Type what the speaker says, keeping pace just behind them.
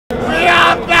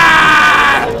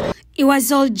It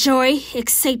was all joy,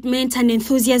 excitement and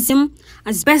enthusiasm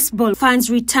as baseball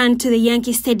fans returned to the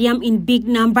Yankee Stadium in big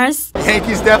numbers.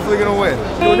 Yankees definitely going to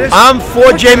win. I'm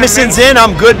 4 Jamesons in,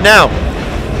 I'm good now.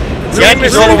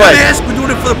 Yankees all the way. We're doing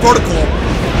it for the protocol.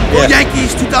 Go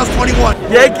Yankees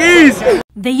 2021. Yankees!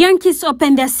 The Yankees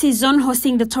opened their season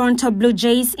hosting the Toronto Blue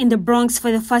Jays in the Bronx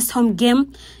for the first home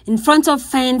game in front of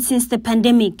fans since the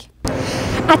pandemic.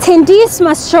 Attendees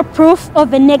must show proof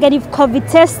of a negative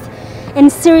COVID test and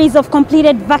series of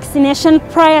completed vaccination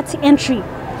prior to entry.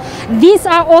 These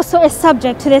are also a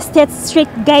subject to the state's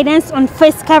strict guidance on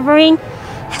face covering,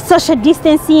 social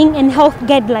distancing, and health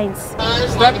guidelines.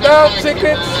 Step down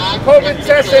tickets, COVID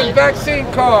test, and vaccine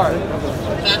card.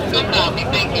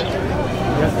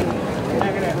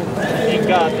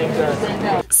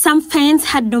 Some fans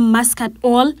had no mask at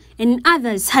all, and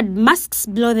others had masks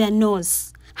below their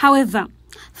nose. However,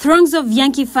 throngs of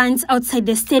Yankee fans outside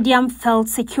the stadium felt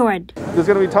secured. There's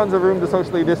going to be tons of room to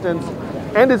socially distance,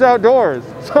 and it's outdoors.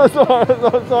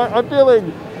 So I'm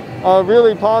feeling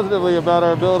really positively about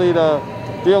our ability to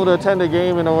be able to attend a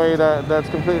game in a way that's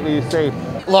completely safe.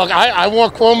 Look, I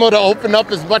want Cuomo to open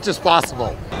up as much as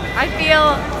possible. I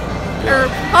feel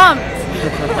pumped.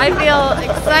 I feel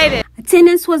excited.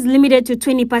 Attendance was limited to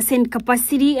 20%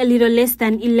 capacity, a little less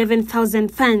than 11,000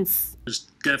 fans. It was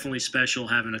definitely special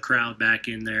having a crowd back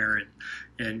in there,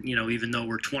 and you know, even though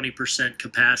we're 20%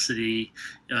 capacity,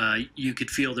 you could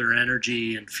feel their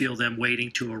energy and feel them waiting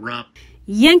to erupt.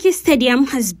 Yankee Stadium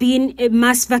has been a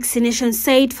mass vaccination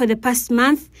site for the past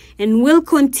month and will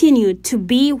continue to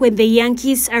be when the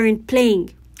Yankees aren't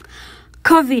playing.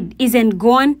 COVID isn't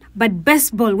gone, but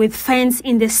baseball with fans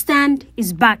in the stand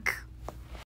is back.